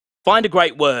Find a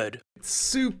great word.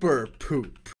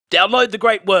 Superpoop. Download the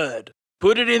great word.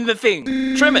 Put it in the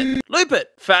thing. Trim it. Loop it.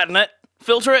 Fatten it.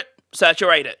 Filter it.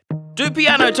 Saturate it. Do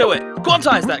piano to it.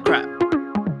 Quantize that crap.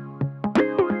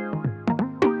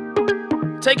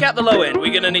 Take out the low end.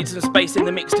 We're gonna need some space in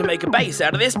the mix to make a bass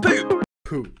out of this poop.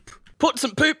 Poop. Put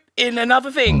some poop in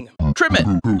another thing. Trim it.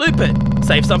 Loop it.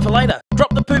 Save some for later.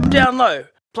 Drop the poop down low.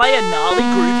 Play a gnarly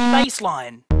groovy bass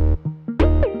line.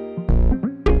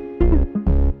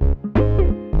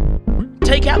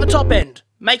 Take out the top end.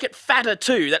 Make it fatter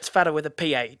too. That's fatter with a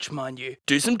PH, mind you.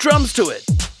 Do some drums to it.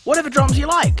 Whatever drums you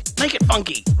like. Make it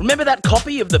funky. Remember that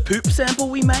copy of the poop sample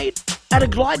we made? Add a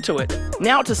glide to it.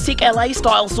 Now it's a sick LA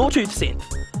style sawtooth synth.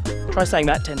 Try saying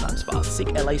that 10 times fast.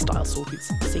 Sick LA style sawtooth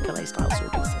synth. Sick LA style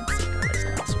sawtooth synth. Sick LA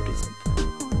style sawtooth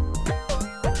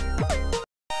synth.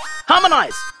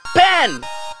 Harmonize. Pan.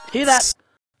 Hear that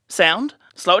sound?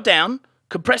 Slow it down.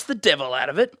 Compress the devil out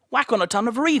of it. Whack on a ton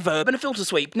of reverb and a filter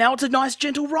sweep. Now it's a nice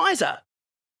gentle riser.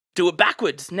 Do it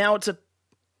backwards. Now it's a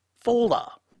faller.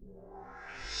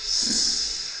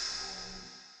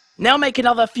 Now make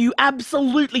another few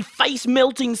absolutely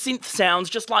face-melting synth sounds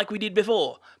just like we did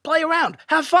before. Play around,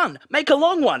 have fun, make a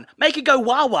long one, make it go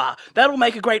wah-wah. That'll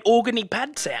make a great organy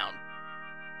pad sound.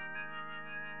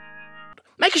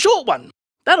 Make a short one.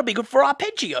 That'll be good for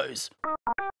arpeggios.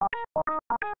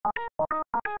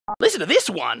 Listen to this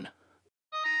one.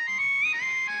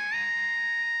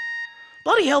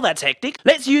 Bloody hell, that's hectic.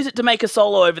 Let's use it to make a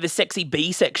solo over this sexy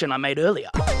B section I made earlier.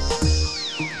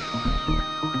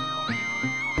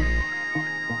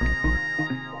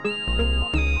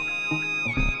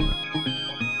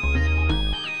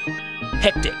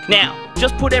 Hectic. Now,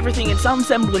 just put everything in some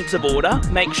semblance of order,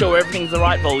 make sure everything's the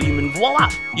right volume, and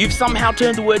voila! You've somehow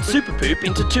turned the word Superpoop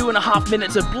into 2.5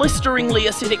 minutes of blisteringly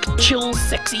acidic, chill,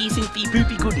 sexy, synthy,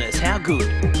 poopy goodness. How good?